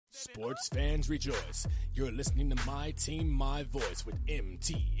Sports fans rejoice. You're listening to My Team, My Voice with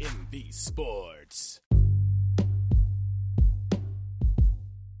MTMV Sports.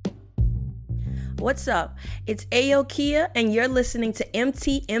 What's up? It's Ayo Kia, and you're listening to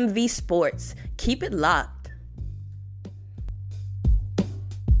MTMV Sports. Keep it locked.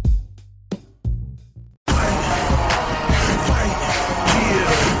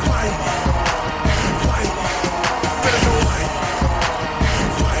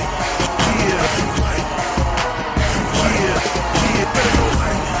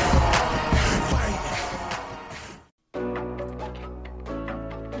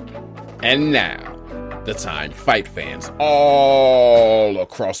 And now, the time fight fans all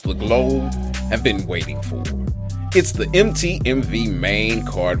across the globe have been waiting for. It's the MTMV main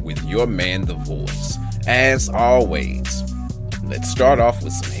card with your man, The Voice. As always, let's start off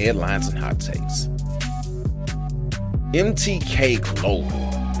with some headlines and hot takes. MTK Global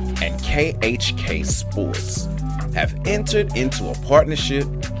and KHK Sports have entered into a partnership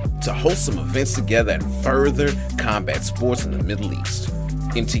to host some events together and further combat sports in the Middle East.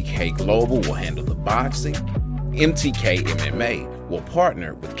 MTK Global will handle the boxing. MTK MMA will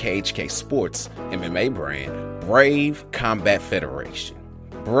partner with KHK Sports MMA brand Brave Combat Federation.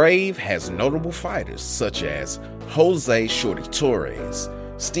 Brave has notable fighters such as Jose Shorty Torres,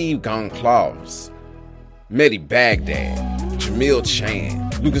 Steve Goncalves, Mehdi Baghdad, Jamil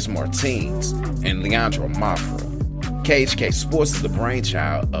Chan, Lucas Martins, and Leandro Mafra. KHK Sports is the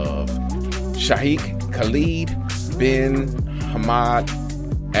brainchild of Sheikh Khalid bin Hamad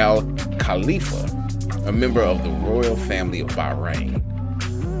Al Khalifa, a member of the royal family of Bahrain,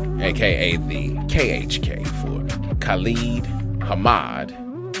 aka the KHK for Khalid Hamad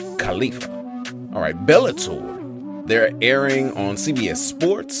Khalifa. All right, Bellator, they're airing on CBS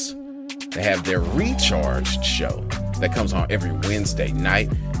Sports. They have their Recharged show that comes on every Wednesday night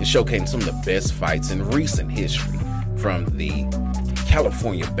and showcasing some of the best fights in recent history from the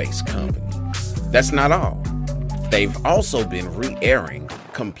California-based company. That's not all. They've also been re-airing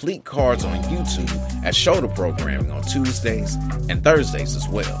complete cards on YouTube as shoulder programming on Tuesdays and Thursdays as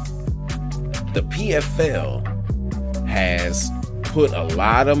well. The PFL has put a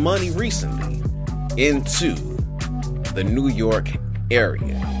lot of money recently into the New York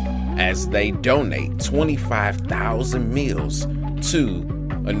area as they donate 25,000 meals to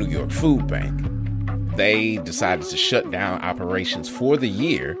a New York food bank. They decided to shut down operations for the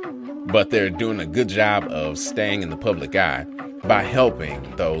year, but they're doing a good job of staying in the public eye by helping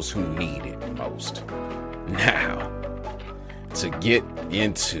those who need it most. Now, to get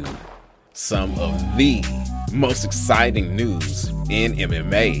into some of the most exciting news in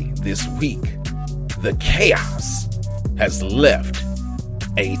MMA this week, the chaos has left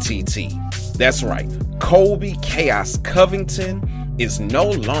ATT. That's right, Colby Chaos Covington is no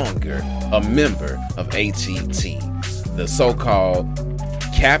longer a member of ATT. The so-called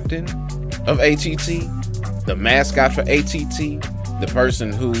captain of ATT, the mascot for ATT, the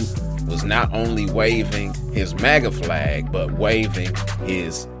person who was not only waving his MAGA flag, but waving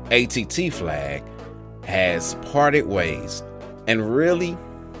his ATT flag, has parted ways. And really,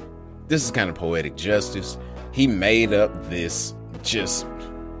 this is kind of poetic justice. He made up this just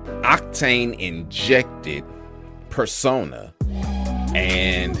octane-injected persona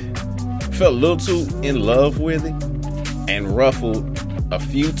and fell a little too in love with it and ruffled a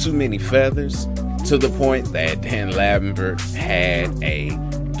few too many feathers to the point that Dan Lambert had a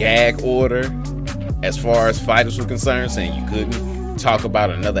gag order as far as fighters were concerned, saying you couldn't talk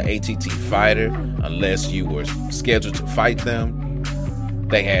about another ATT fighter unless you were scheduled to fight them.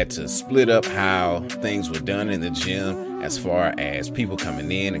 They had to split up how things were done in the gym as far as people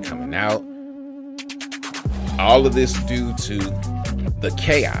coming in and coming out. All of this due to the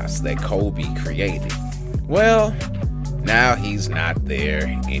chaos that Colby created. Well, now he's not there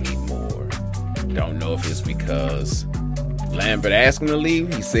anymore. Don't know if it's because Lambert asked him to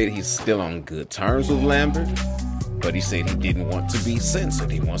leave. He said he's still on good terms with Lambert, but he said he didn't want to be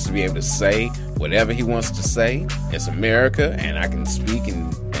censored. He wants to be able to say whatever he wants to say. It's America, and I can speak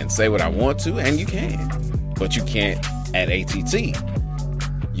and say what I want to, and you can. But you can't at ATT.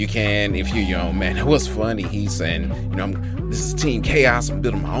 You can if you're your own man. What's funny, he's saying, this is Team Chaos. I'm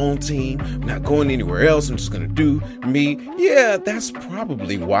building my own team. I'm not going anywhere else. I'm just going to do me. Yeah, that's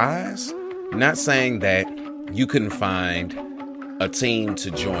probably wise. Not saying that you couldn't find a team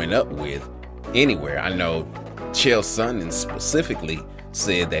to join up with anywhere. I know Chael Sonnen specifically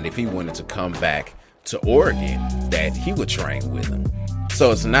said that if he wanted to come back to Oregon, that he would train with him.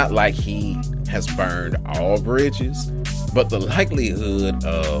 So it's not like he has burned all bridges, but the likelihood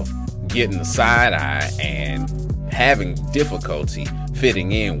of getting the side eye and having difficulty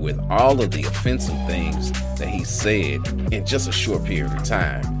fitting in with all of the offensive things that he said in just a short period of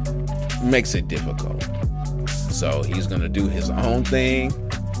time makes it difficult. So he's going to do his own thing.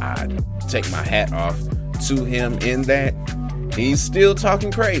 I take my hat off to him in that. He's still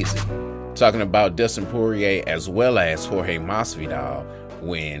talking crazy, talking about Dustin Poirier as well as Jorge Masvidal,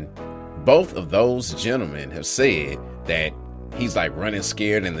 when both of those gentlemen have said that he's like running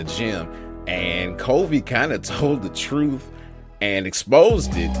scared in the gym. And Colby kind of told the truth and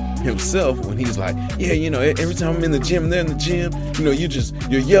exposed it himself when he's like, yeah, every time I'm in the gym, they're in the gym,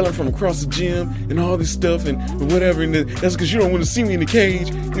 you're yelling from across the gym and all this stuff and whatever. And that's because you don't want to see me in the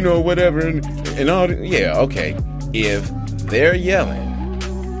cage, whatever. And all that. Yeah, okay. If they're yelling,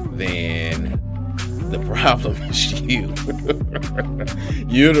 then the problem is you.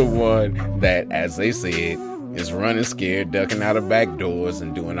 You're the one that, as they said, is running scared, ducking out of back doors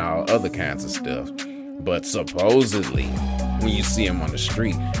and doing all other kinds of stuff. But supposedly, when you see him on the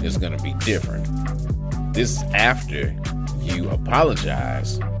street, it's going to be different. This is after you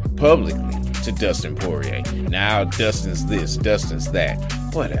apologize publicly to Dustin Poirier. Now Dustin's this, Dustin's that,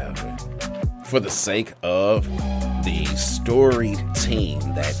 whatever. For the sake of the storied team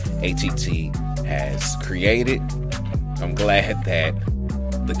that ATT has created, I'm glad that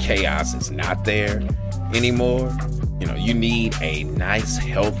the chaos is not there anymore. You need a nice,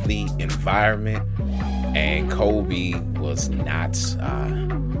 healthy environment, and Colby was not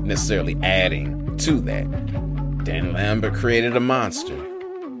necessarily adding to that. Dan Lambert created a monster,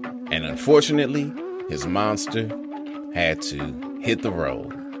 and unfortunately, his monster had to hit the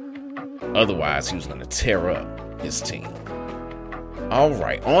road. Otherwise, he was going to tear up his team. All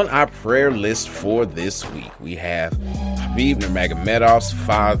right, on our prayer list for this week, we have Khabib Nurmagomedov's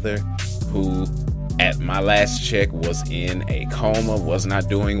father, who at my last check was in a coma, was not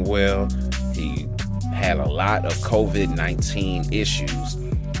doing well. He had a lot of COVID-19 issues,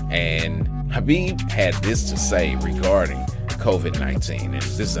 and Khabib had this to say regarding COVID-19, and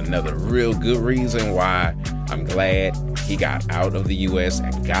this is another real good reason why I'm glad he got out of the U.S.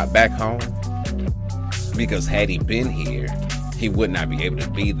 and got back home, because had he been here, he would not be able to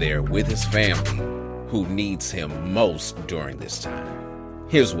be there with his family, who needs him most during this time.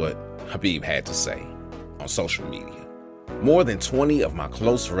 Here's what Khabib had to say on social media. More than 20 of my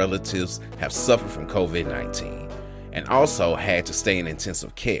close relatives have suffered from COVID-19 and also had to stay in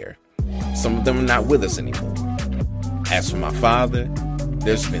intensive care. Some of them are not with us anymore. As for my father,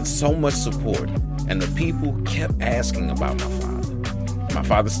 there's been so much support, and the people kept asking about my father. My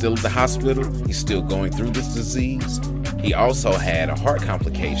father's still at the hospital. He's still going through this disease. He also had a heart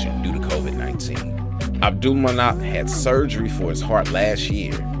complication due to COVID-19. Abdulmanap had surgery for his heart last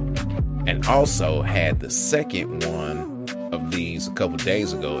year and also had the second one of these a couple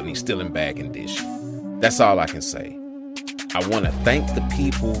days ago, and he's still in bad condition. That's all I can say. I want to thank the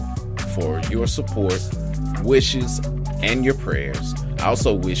people for your support, wishes, and your prayers. I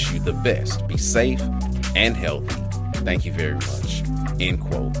also wish you the best. Be safe and healthy. Thank you very much. End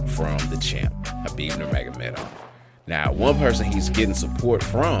quote from the champ, Khabib Nurmagomedov. Now, one person he's getting support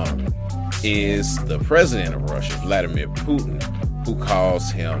from is the president of Russia, Vladimir Putin, who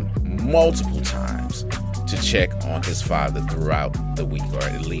calls him multiple times to check on his father throughout the week, or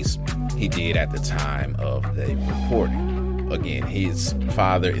at least he did at the time of the reporting. Again, his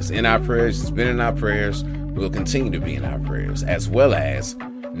father is in our prayers. He's been in our prayers. Will continue to be in our prayers, as well as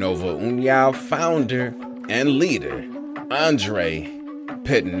Nova União founder and leader, Andre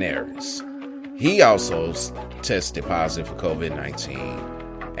Pederneiras. He also tested positive for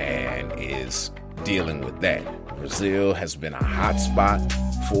COVID-19 and is dealing with that. Brazil has been a hot spot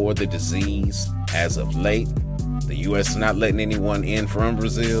for the disease as of late. The U.S. is not letting anyone in from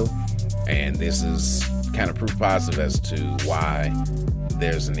Brazil, and this is kind of proof positive as to why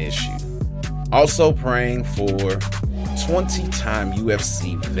there's an issue. Also praying for 20-time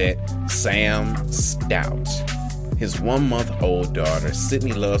UFC vet Sam Stout. His 1-month-old daughter,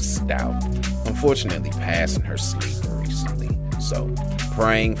 Sydney Love Stout, unfortunately passed in her sleep recently. So,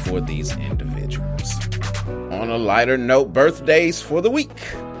 praying for these individuals. On a lighter note, birthdays for the week.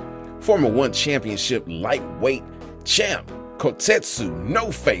 Former One Championship lightweight champ, Kotetsu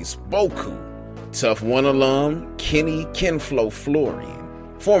No Face Boku. Tough One alum, Kenny Kenflo Florian.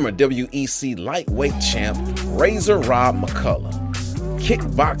 Former WEC lightweight champ, Razor Rob McCullough.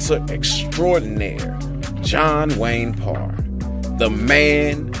 Kickboxer extraordinaire, John Wayne Parr. The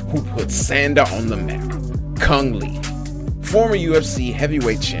man who put Sanda on the map, Kung Lee. Former UFC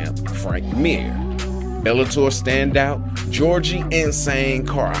heavyweight champ, Frank Mir. Bellator standout, Georgie Insane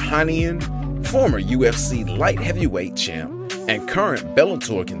Karahanian. Former UFC light heavyweight champ and current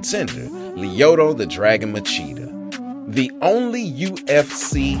Bellator contender, Lyoto the Dragon Machida. the only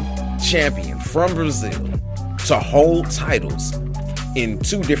UFC champion from Brazil to hold titles in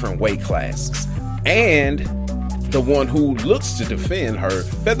 2 different weight classes, and the one who looks to defend her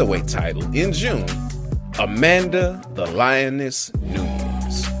featherweight title in June, Amanda the Lioness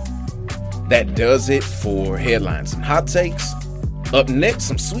Nunes. That does it for headlines and hot takes. Up next,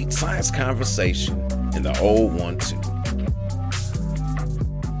 some sweet science conversation in the old 1-2.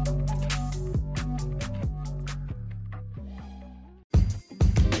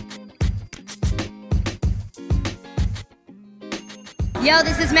 Yo,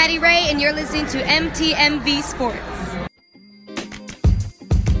 this is Maddie Ray, and you're listening to MTMV Sports.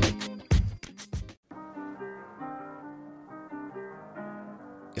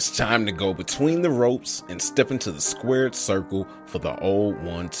 It's time to go between the ropes and step into the squared circle for the old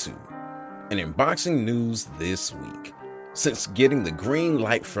 1-2. And in boxing news this week, since getting the green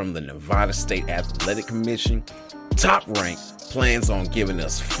light from the Nevada State Athletic Commission, Top Rank plans on giving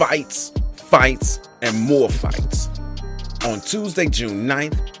us fights, and more fights. On Tuesday, June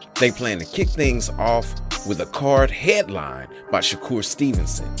 9th, they plan to kick things off with a card headline by Shakur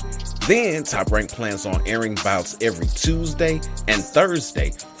Stevenson. Then, Top Rank plans on airing bouts every Tuesday and Thursday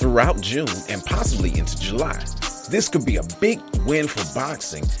throughout June and possibly into July. This could be a big win for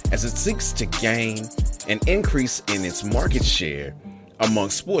boxing as it seeks to gain an increase in its market share among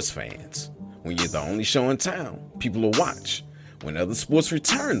sports fans. When you're the only show in town, people will watch. When other sports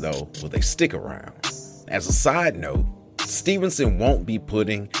return, though, will they stick around? As a side note, Stevenson won't be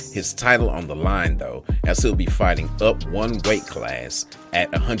putting his title on the line, though, as he'll be fighting up 1 weight class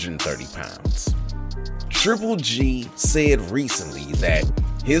at 130 pounds. Triple G said recently that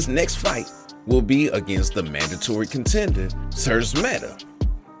his next fight will be against the mandatory contender, Serge Meta.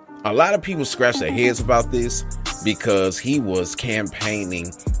 A lot of people scratch their heads about this because he was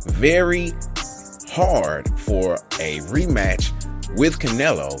campaigning very hard for a rematch with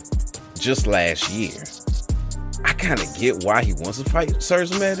Canelo just last year. I kind of get why he wants to fight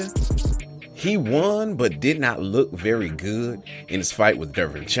Serge Meta. He won, but did not look very good in his fight with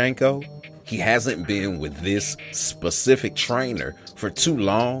Derevyanchenko. He hasn't been with this specific trainer for too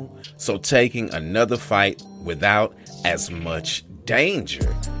long, so taking another fight without as much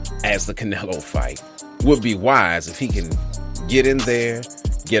danger as the Canelo fight would be wise if he can get in there,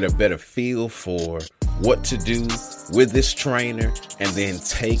 get a better feel for what to do with this trainer, and then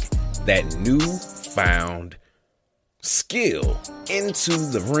take that newfound skill into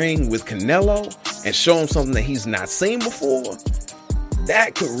the ring with Canelo and show him something that he's not seen before.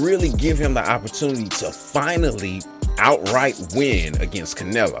 That could really give him the opportunity to finally outright win against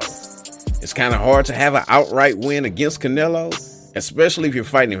Canelo. It's kind of hard to have an outright win against Canelo, especially if you're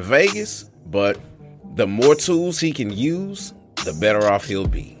fighting in Vegas, but the more tools he can use, the better off he'll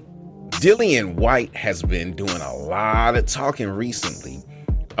be. Dillian White has been doing a lot of talking recently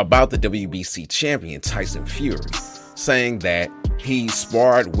about the WBC champion Tyson Fury, saying that he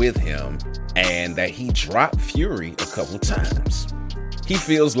sparred with him and that he dropped Fury a couple times. He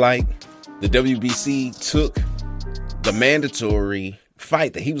feels like the WBC took the mandatory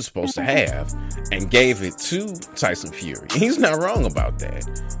fight that he was supposed to have and gave it to Tyson Fury. And he's not wrong about that.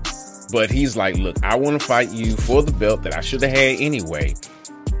 But he's like, look, I want to fight you for the belt that I should have had anyway,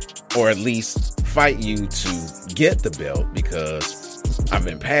 or at least fight you to get the belt, because I've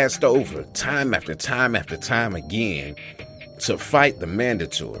been passed over time after time after time again to fight the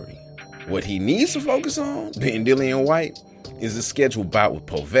mandatory. What he needs to focus on, being Dillian White, is a scheduled bout with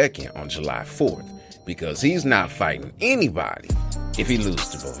Povetkin on July 4th, because he's not fighting anybody if he loses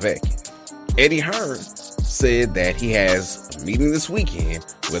to Povetkin. Eddie Hearn said that he has a meeting this weekend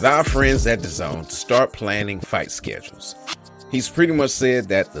with our friends at DAZN to start planning fight schedules. He's pretty much said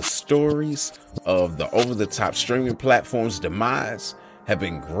that the stories of the over-the-top streaming platform's demise have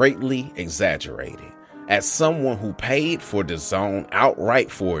been greatly exaggerated. As someone who paid for DAZN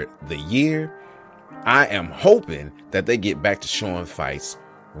outright for the year, I am hoping that they get back to showing fights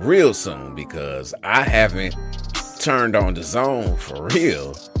real soon, because I haven't turned on DAZN for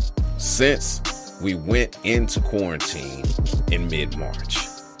real since we went into quarantine in mid-March.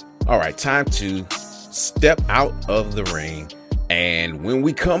 All right, time to step out of the ring, and when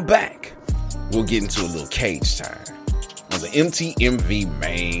we come back, we'll get into a little cage time on the MTMV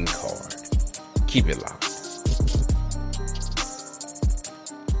main card. Keep it locked.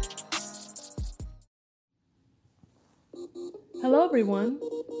 Hello everyone,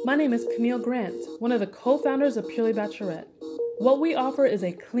 my name is Camille Grant, one of the co-founders of Purely Bachelorette. What we offer is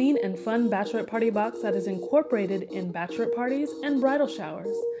a clean and fun bachelorette party box that is incorporated in bachelorette parties and bridal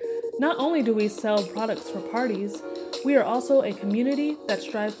showers. Not only do we sell products for parties, we are also a community that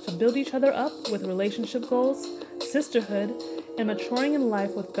strives to build each other up with relationship goals, sisterhood, and maturing in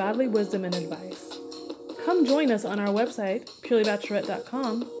life with godly wisdom and advice. Come join us on our website,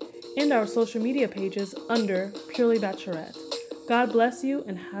 purelybachelorette.com, and our social media pages under Purely Bachelorette. God bless you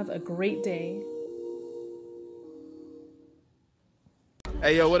and have a great day.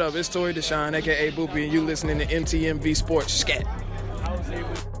 Hey, yo, what up? It's Tory Deshaun, a.k.a. Boopy, and you listening to MTMV Sports Scat.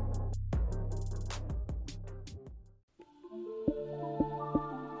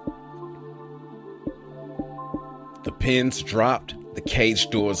 The pins dropped, the cage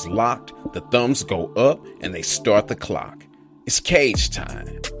doors locked, the thumbs go up, and they start the clock. It's cage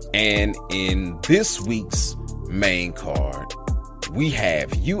time. And in this week's main card, we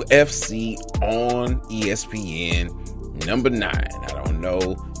have UFC on ESPN number 9. I don't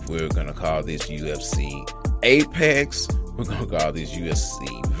know if we're going to call this UFC Apex, we're going to call this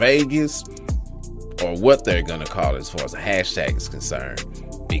UFC Vegas, or what they're going to call it as far as the hashtag is concerned,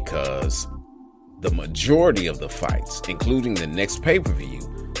 because the majority of the fights, including the next pay-per-view,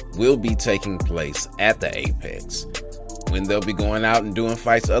 will be taking place at the Apex. When they'll be going out and doing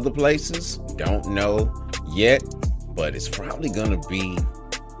fights other places, don't know yet, but it's probably going to be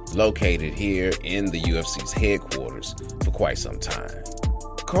located here in the UFC's headquarters for quite some time.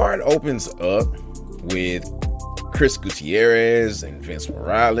 Card opens up with Chris Gutierrez and Vince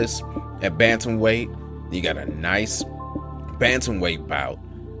Morales at bantamweight. You got a nice bantamweight bout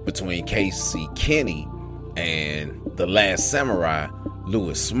between Casey Kenny and the Last Samurai,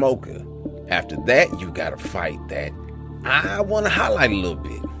 Louis Smoker. After that, you got a fight that I want to highlight a little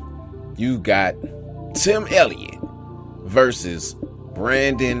bit. You got Tim Elliott versus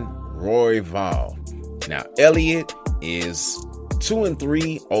Brandon Royval. Now, Elliott is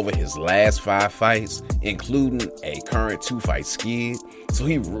 2-3 over his last 5 fights, including a current 2-fight skid, so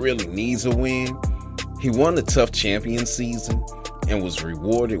he really needs a win. He won the Tough Champion season and was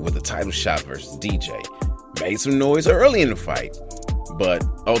rewarded with a title shot versus DJ. Made some noise early in the fight, but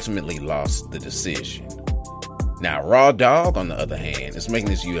ultimately lost the decision. Now, Raw Dog, on the other hand, is making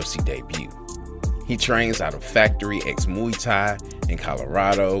his UFC debut. He trains out of Factory X Muay Thai in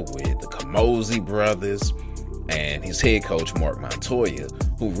Colorado with the Camozzi brothers and his head coach, Mark Montoya,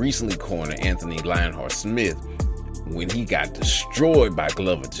 who recently cornered Anthony Lionheart Smith when he got destroyed by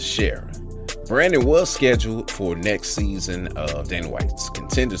Glover Teixeira. Brandon was scheduled for next season of Dana White's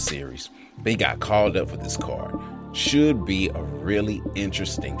Contender Series, but he got called up for this card. Should be a really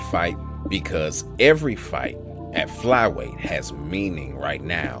interesting fight because every fight at flyweight has meaning right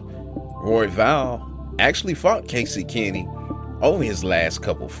now. Royval actually fought Casey Kenny over his last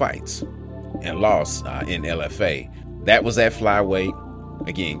couple fights and lost in LFA. That was at flyweight.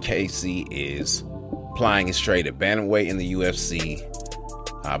 Again, Casey is plying his trade at bantamweight in the UFC,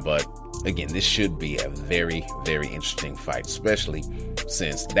 but again, this should be a very, very interesting fight, especially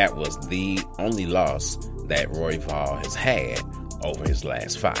since that was the only loss that Royval has had over his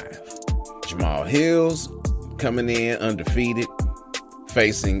last 5. Jamal Hills coming in undefeated,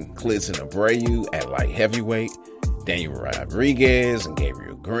 facing Klidson Abreu at light heavyweight. Daniel Rodriguez and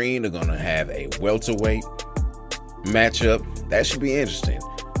Gabriel Green are going to have a welterweight matchup. That should be interesting.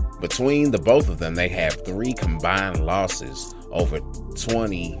 Between the both of them, they have 3 combined losses over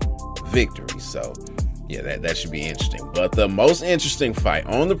 20 victories. So, yeah, that should be interesting. But the most interesting fight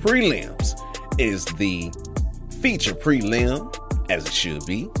on the prelims is the feature prelim, as it should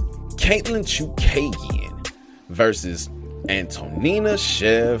be. Katlyn Chookagian versus Antonina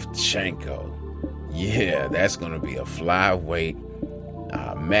Shevchenko. Yeah, that's going to be a flyweight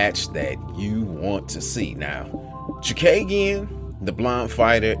match that you want to see. Now, Chookagian, the blonde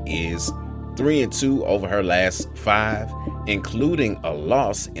fighter, is 3-2 over her last 5, including a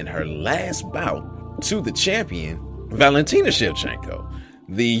loss in her last bout to the champion, Valentina Shevchenko,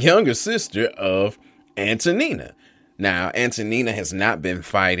 the younger sister of Antonina. Now, Antonina has not been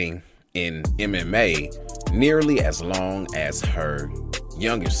fighting in MMA nearly as long as her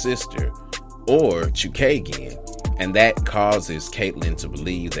younger sister or Chookagian, and that causes Katlyn to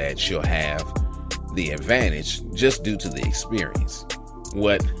believe that she'll have the advantage just due to the experience.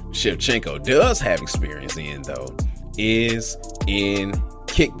 What Shevchenko does have experience in, though, is in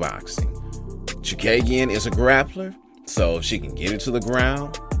kickboxing. Chookagian is a grappler, so if she can get into the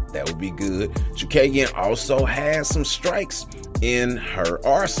ground, that would be good. Chookagian also has some strikes in her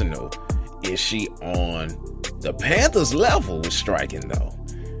arsenal. Is she on the Panthers level with striking, though?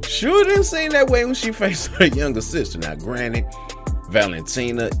 Sure didn't seem that way when she faced her younger sister. Now, granted,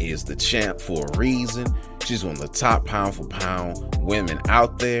 Valentina is the champ for a reason. She's one of the top pound-for-pound women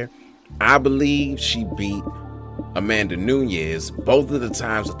out there. I believe she beat Amanda Nunes both of the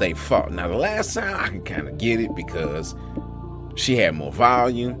times that they fought. Now, the last time I can kind of get it because she had more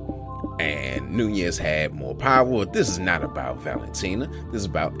volume and Nunes had more power. This is not about Valentina. This is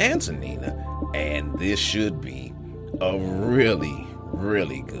about Antonina, and this should be a really,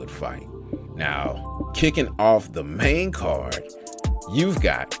 really good fight. Now, kicking off the main card, you've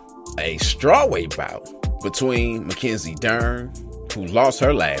got a strawweight bout between Mackenzie Dern, who lost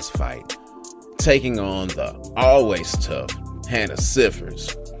her last fight, taking on the always tough Hannah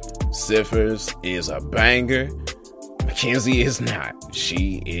Cifers. Cifers is a banger. Mackenzie is not.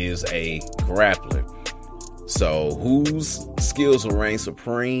 She is a grappler. So whose skills will reign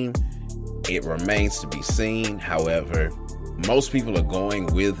supreme? It remains to be seen. However, most people are going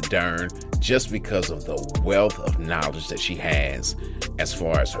with Dern just because of the wealth of knowledge that she has as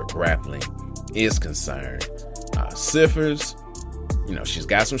far as her grappling is concerned. Cifers, she's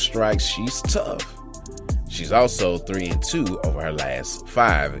got some strikes. She's tough. She's also 3-2 over her last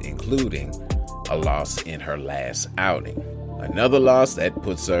 5, including a loss in her last outing. Another loss that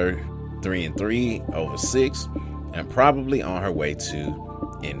puts her 3-3 over 6 and probably on her way to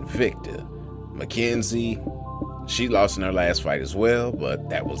Invicta. Mackenzie, she lost in her last fight as well, but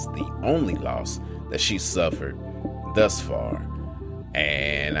that was the only loss that she suffered thus far.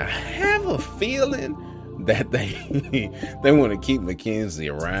 And I have a feeling that they want to keep Mackenzie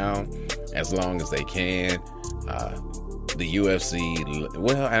around as long as they can. The UFC,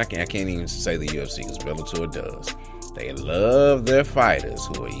 well, I can't even say the UFC because Bellator does. They love their fighters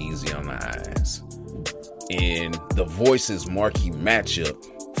who are easy on the eyes. In the Voices marquee matchup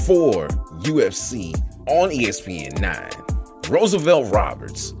for UFC on ESPN 9, Roosevelt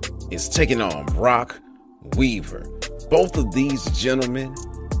Roberts is taking on Brock Weaver. Both of these gentlemen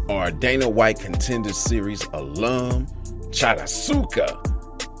are Dana White Contender Series alum. Chatasuka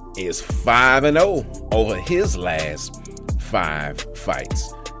is 5-0 over his last 5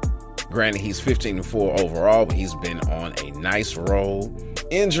 fights. Granted, he's 15-4 overall, but he's been on a nice roll.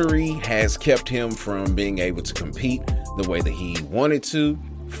 Injury has kept him from being able to compete the way that he wanted to.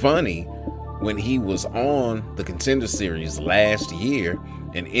 Funny, when he was on the Contender Series last year,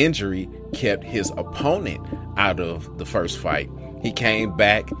 an injury kept his opponent out of the first fight. He came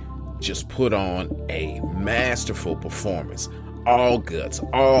back, just put on a masterful performance. All guts,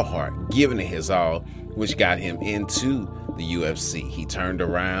 all heart, giving it his all, which got him into the UFC. He turned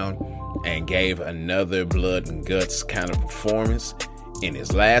around and gave another blood and guts kind of performance in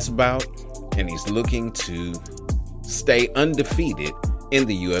his last bout, and he's looking to stay undefeated in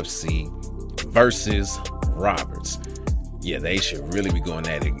the UFC versus Roberts. Yeah, they should really be going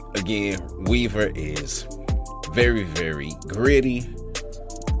at it again. Weaver is very, very gritty.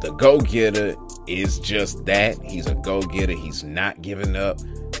 The go-getter is just that. He's a go-getter. He's not giving up.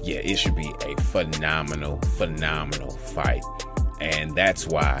 Yeah, it should be a phenomenal fight. And that's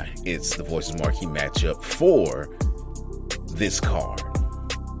why it's the Voices marquee matchup for this card.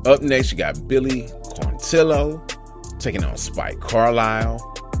 Up next, you got Billy Quarantillo taking on Spike Carlisle.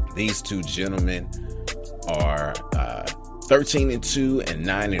 These two gentlemen are 13-2 and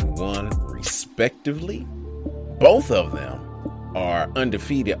 9-1 respectively. Both of them are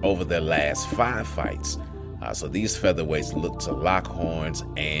undefeated over their last 5 fights. So these featherweights look to lock horns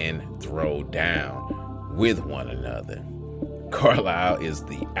and throw down with one another. Carlisle is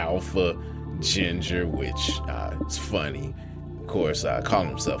the alpha ginger, which is funny. Of course, calling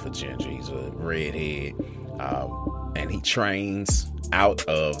himself a ginger. He's a redhead. And he trains out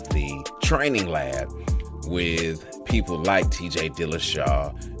of the training lab with people like TJ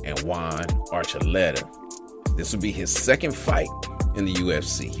Dillashaw and Juan Archuleta. This will be his second fight in the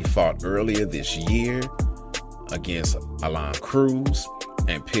UFC. He fought earlier this year against Alan Cruz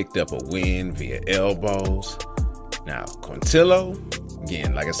and picked up a win via elbows. Now, Quarantillo,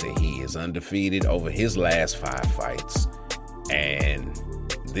 again, like I said, he is undefeated over his last 5 fights. And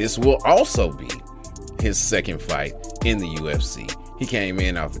this will also be his second fight in the UFC. He came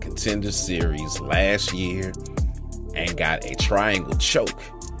in off the Contender Series last year and got a triangle choke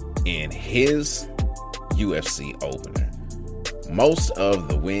in his UFC opener. Most of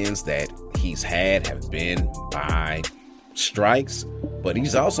the wins that he's had have been by strikes, but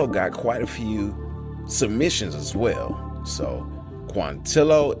he's also got quite a few submissions as well. So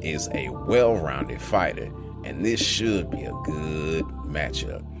Quarantillo is a well-rounded fighter, and this should be a good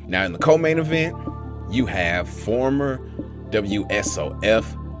matchup. Now in the co-main event, you have former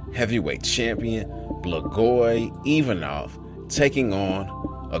WSOF heavyweight champion Blagoy Ivanov taking on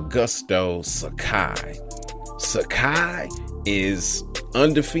Augusto Sakai. Sakai is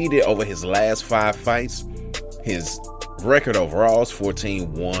undefeated over his last 5 fights. His record overall is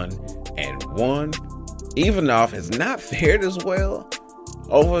 14-1-1. Ivanov has not fared as well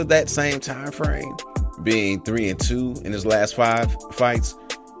over that same time frame, being 3-2 in his last 5 fights.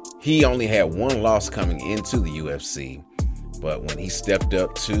 He only had one loss coming into the UFC, but when he stepped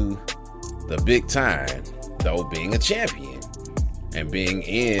up to the big time, though being a champion and being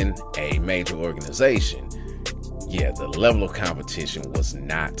in a major organization, yeah, the level of competition was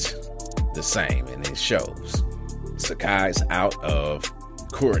not the same, and it shows. Sakai's out of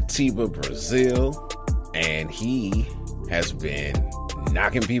Curitiba, Brazil, and he has been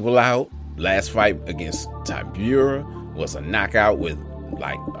knocking people out. Last fight against Tybura was a knockout with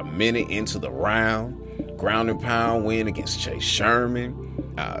like a minute into the round. Ground and pound win against Chase Sherman.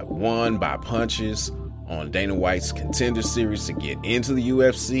 Won by punches on Dana White's Contender Series to get into the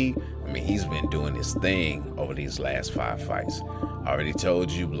UFC. I mean, he's been doing his thing over these last 5 fights. I already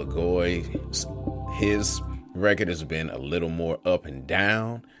told you, Blagoy, his record has been a little more up and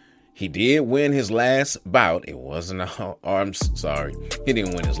down. He did win his last bout. It wasn't he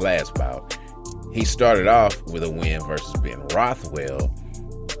didn't win his last bout. He started off with a win versus Ben Rothwell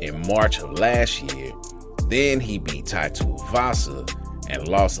in March of last year. Then he beat Tai Tuivasa and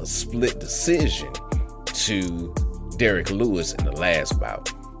lost a split decision to Derek Lewis in the last bout.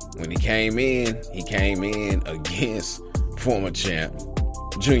 When he came in against former champ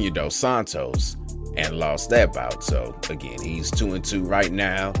Junior Dos Santos and lost that bout. So again, he's 2-2 right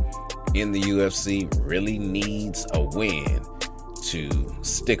now in the UFC. Really needs a win to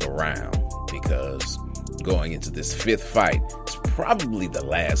stick around, because going into this 5th fight is probably the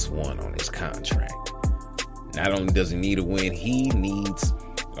last one on his contract. Not only does he need a win, he needs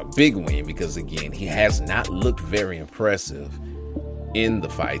a big win, because again, he has not looked very impressive in the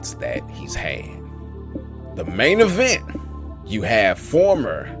fights that he's had. The main event, you have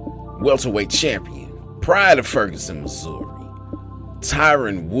former welterweight champion, prior to Ferguson, Missouri,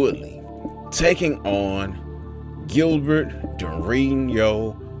 Tyron Woodley, taking on Gilbert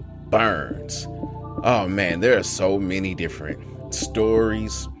Durinho Burns. Oh man, there are so many different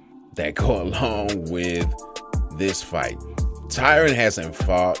stories that go along with this fight. Tyron hasn't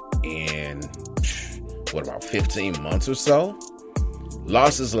fought in, about 15 months or so?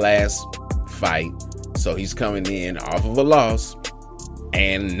 Lost his last fight, so he's coming in off of a loss.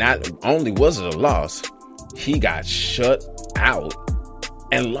 And not only was it a loss, he got shut out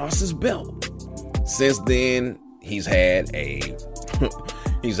and lost his belt. Since then, he's had a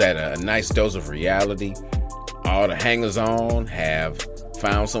nice dose of reality. All the hangers-on have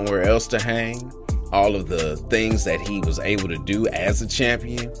found somewhere else to hang. All of the things that he was able to do as a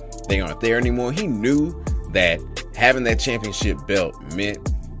champion, they aren't there anymore. He knew that having that championship belt meant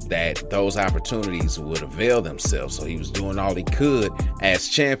that those opportunities would avail themselves. So he was doing all he could as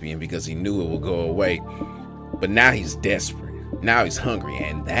champion because he knew it would go away. But now he's desperate. Now he's hungry,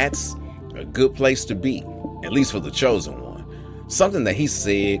 and that's a good place to be, at least for the chosen one. Something that he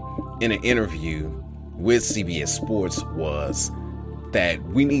said in an interview with CBS Sports was that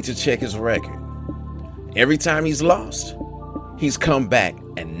we need to check his record. Every time he's lost, he's come back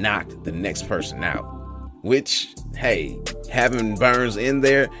and knocked the next person out. Which, hey, having Burns in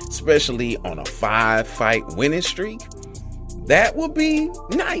there, especially on a 5-fight winning streak, that would be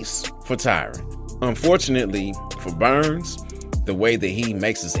nice for Tyron. Unfortunately for Burns, the way that he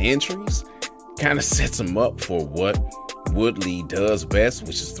makes his entries kind of sets him up for what Woodley does best,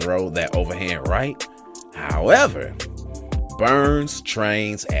 which is throw that overhand right. However, Burns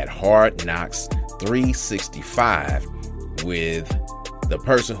trains at Hard Knocks 365 with the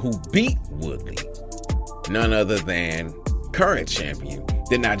person who beat Woodley, none other than current champion,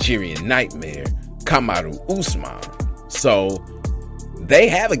 the Nigerian Nightmare, Kamaru Usman. So they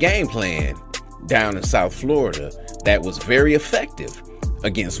have a game plan down in South Florida that was very effective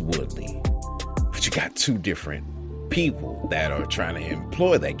against Woodley. But you got 2 different people that are trying to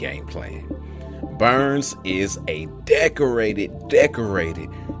employ that game plan. Burns is a decorated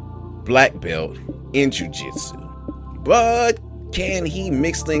black belt in jiu-jitsu. But can he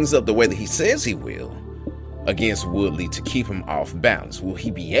mix things up the way that he says he will against Woodley to keep him off balance? Will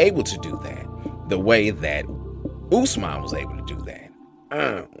he be able to do that the way that Usman was able to do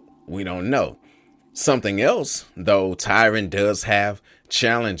that? We don't know. Something else, though, Tyron does have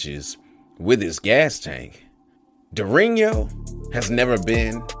challenges with his gas tank. Durinho has never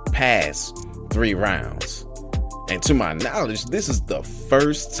been past 3 rounds. And to my knowledge, this is the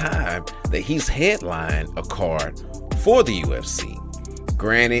first time that he's headlined a card for the UFC.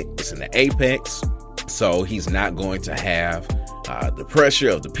 Granted, it's in the Apex, so he's not going to have the pressure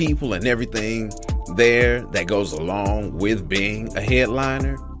of the people and everything there that goes along with being a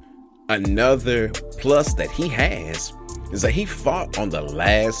headliner. Another plus that he has is that he fought on the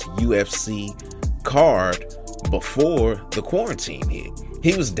last UFC card before the quarantine hit.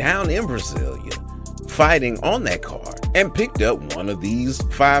 He was down in Brasilia fighting on that card and picked up one of these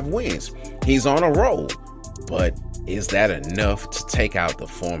 5 wins. He's on a roll, but is that enough to take out the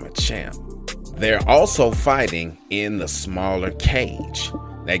former champ? They're also fighting in the smaller cage.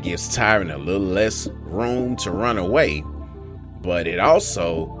 That gives Tyron a little less room to run away, but it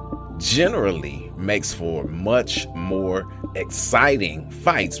also generally makes for much more exciting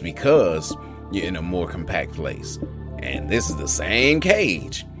fights because you're in a more compact place. And this is the same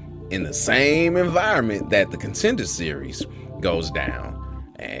cage in the same environment that the Contender Series goes down.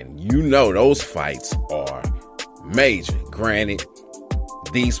 And you know those fights are major. Granted,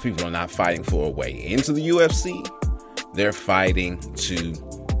 these people are not fighting for a way into the UFC. They're fighting to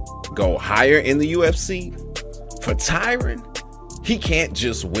go higher in the UFC. For Tyron, he can't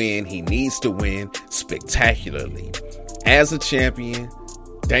just win. He needs to win spectacularly. As a champion,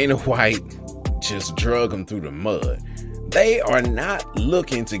 Dana White just drug him through the mud. They are not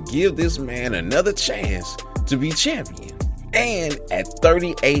looking to give this man another chance to be champion. And at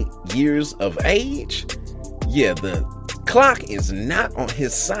 38 years of age, the clock is not on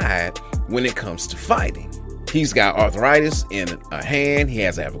his side when it comes to fighting. He's got arthritis in a hand. He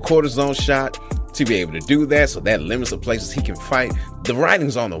has to have a cortisone shot to be able to do that, so that limits the places he can fight. The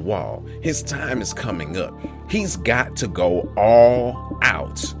writing's on the wall. His time is coming up. He's got to go all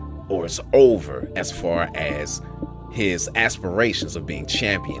out or it's over as far as his aspirations of being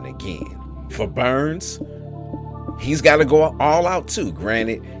champion again. For Burns, he's got to go all out too.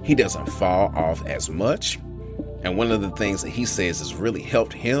 Granted, he doesn't fall off as much. And one of the things that he says has really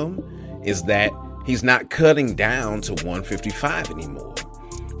helped him is that he's not cutting down to 155 anymore.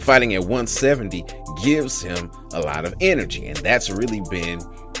 Fighting at 170 gives him a lot of energy, and that's really been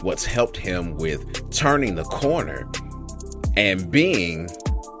what's helped him with turning the corner and being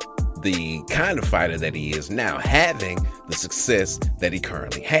the kind of fighter that he is now, having the success that he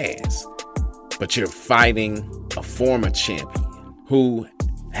currently has. But you're fighting a former champion who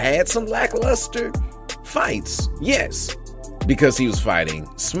had some lackluster fights, yes, because he was fighting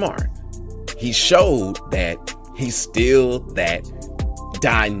smart. He showed that he's still that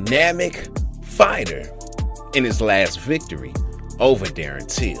dynamic fighter in his last victory over Darren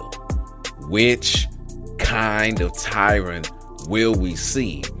Till. Which kind of Tyron will we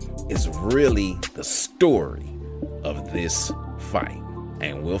see is really the story of this fight,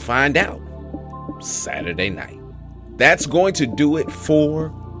 and we'll find out Saturday night. That's going to do it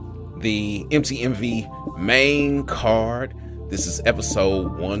for the MTMV main card. This is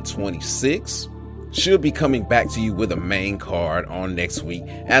episode 126. Should be coming back to you with a main card on next week,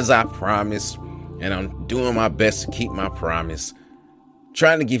 as I promised, and I'm doing my best to keep my promise,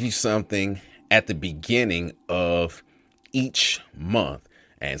 trying to give you something at the beginning of each month.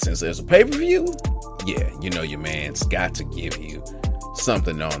 And since there's a pay-per-view, your man's got to give you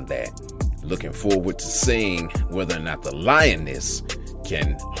something on that. Looking forward to seeing whether or not the Lioness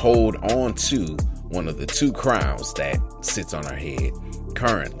can hold on to one of the 2 crowns that sits on her head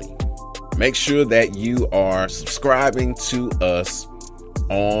currently. Make sure that you are subscribing to us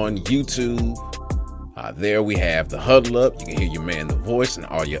on YouTube. There we have the Huddle Up. You can hear your man, The Voice, and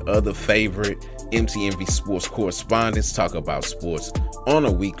all your other favorite MTMV sports correspondents talk about sports on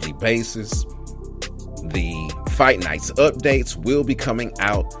a weekly basis. The Fight Nights updates will be coming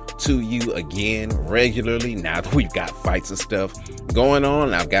out to you again regularly now that we've got fights and stuff going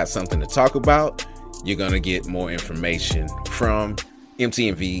on. I've got something to talk about. You're going to get more information from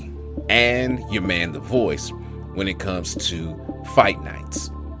MTMV and your man, The Voice, when it comes to Fight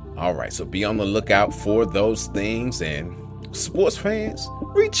Nights. All right, so be on the lookout for those things, and sports fans,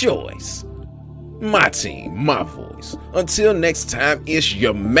 rejoice. My team, my voice. Until next time, it's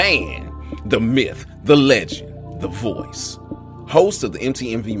your man, the myth, the legend, The Voice, host of the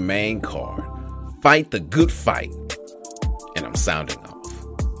MTMV main card. Fight the good fight, and I'm sounding off.